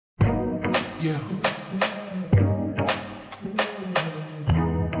Yeah.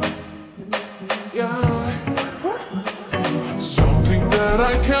 Yeah. Something that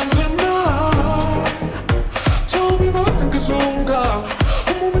I can't deny. 처음이 봤던 그 순간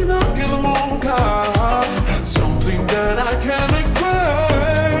온몸이 느끼는 뭔가. Something that I can't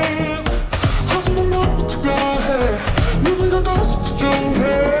explain. 하지만 너무 특별해. 눈을 감고서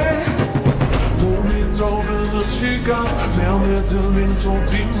집중해. 몸이 떠오르는 시간 내 안에 들리는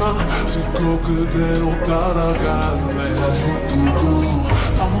소리만 듣고 그대로 따라갈래.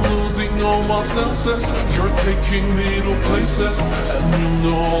 I'm losing all my senses. You're taking me to places, and you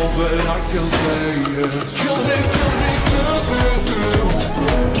know all that I can say is killing me good, good, good.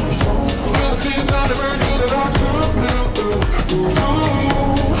 Good things I never knew that I could do.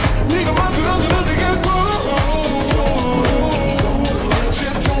 네가 만들어주는 네게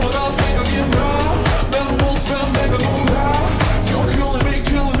집중하다 생각이 나. 내 모습엔 내가 놀라. You're killing me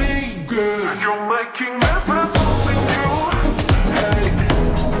good. You're making me feel something new.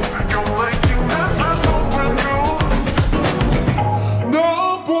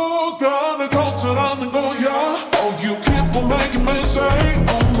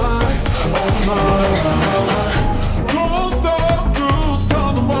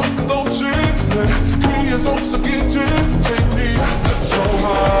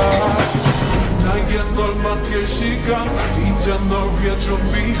 시간 이제 널 위해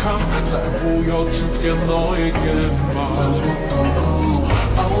준비한 날 보여줄게 너에게만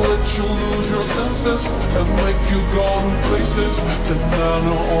I'll let you lose your senses and make you go to places that I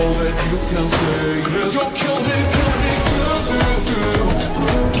know all that you can say is you're killing me good, good, good.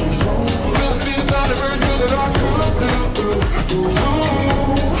 Good things I never knew that I could do.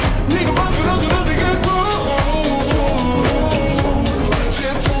 네가 만들어주는 네게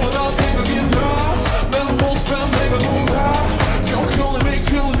집중하다 생각이 나. You're killing me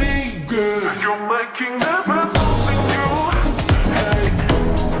good. You're making me feel something new. Hey,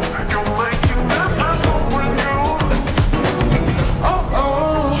 you're making me feel something new. Oh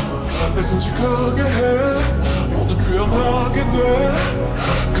oh, 내 솔직하게 해. 모두 표현하게 돼.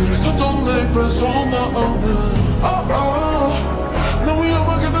 그래서 또 내 뺏어 나오는. Oh oh, 너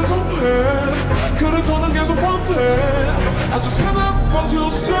위험하게 될 거해. 그래서 난 계속 원해. I just cannot what you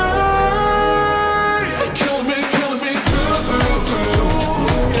say. Killing me good, good, good.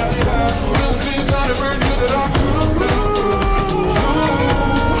 Yes, good things I never knew that I could do.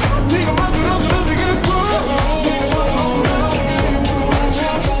 네가 만들어주는 네게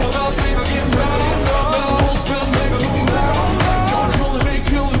집중하다 생각이 나. 내 모습엔 내가 놀라. You're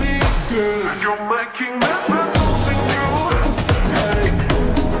killing me good. You're making me